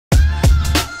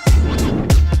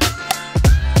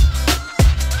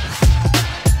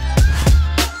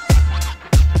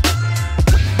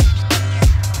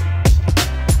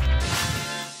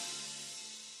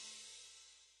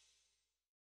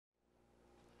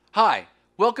Hi,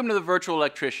 welcome to the Virtual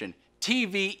Electrician,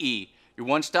 TVE, your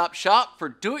one-stop shop for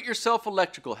do-it-yourself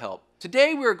electrical help.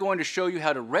 Today we are going to show you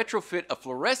how to retrofit a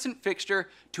fluorescent fixture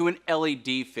to an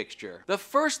LED fixture. The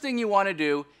first thing you want to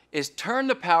do is turn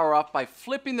the power off by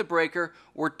flipping the breaker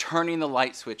or turning the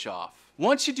light switch off.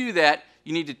 Once you do that,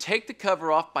 you need to take the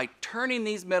cover off by turning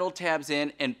these metal tabs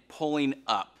in and pulling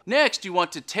up. Next, you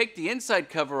want to take the inside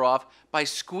cover off by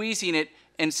squeezing it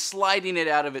and sliding it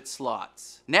out of its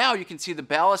slots. Now you can see the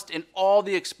ballast in all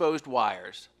the exposed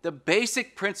wires. The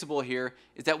basic principle here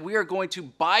is that we are going to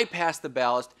bypass the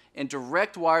ballast and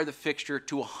direct wire the fixture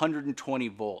to 120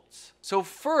 volts. So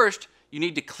first, you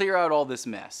need to clear out all this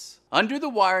mess. Undo the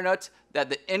wire nuts that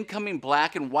the incoming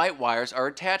black and white wires are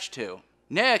attached to.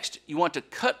 Next, you want to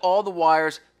cut all the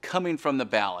wires coming from the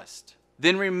ballast.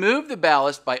 Then remove the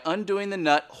ballast by undoing the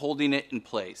nut holding it in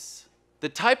place. The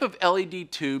type of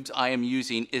LED tubes I am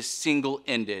using is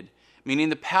single-ended, meaning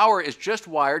the power is just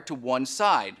wired to one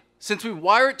side. Since we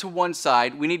wire it to one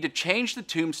side, we need to change the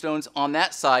tombstones on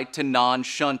that side to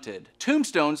non-shunted.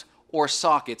 Tombstones, or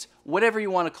sockets, whatever you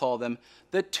want to call them,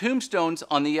 the tombstones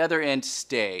on the other end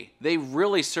stay. They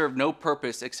really serve no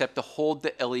purpose except to hold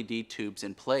the LED tubes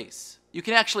in place. You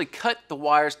can actually cut the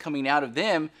wires coming out of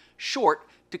them short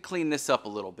to clean this up a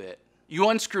little bit. You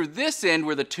unscrew this end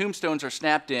where the tombstones are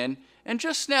snapped in and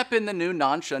just snap in the new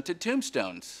non-shunted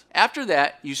tombstones. After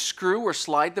that, you screw or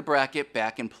slide the bracket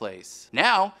back in place.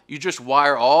 Now, you just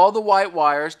wire all the white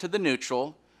wires to the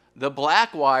neutral, the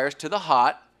black wires to the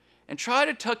hot, and try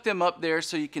to tuck them up there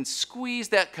so you can squeeze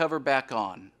that cover back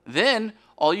on. Then,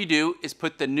 all you do is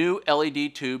put the new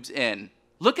LED tubes in.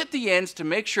 Look at the ends to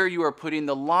make sure you are putting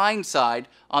the line side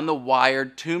on the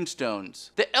wired tombstones.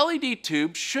 The LED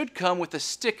tube should come with a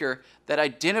sticker that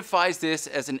identifies this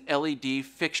as an LED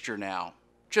fixture now.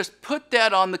 Just put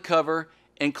that on the cover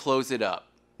and close it up.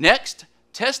 Next,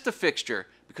 test the fixture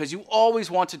because you always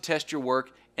want to test your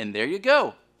work, and there you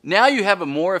go. Now you have a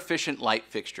more efficient light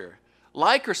fixture.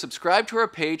 Like or subscribe to our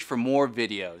page for more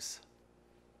videos.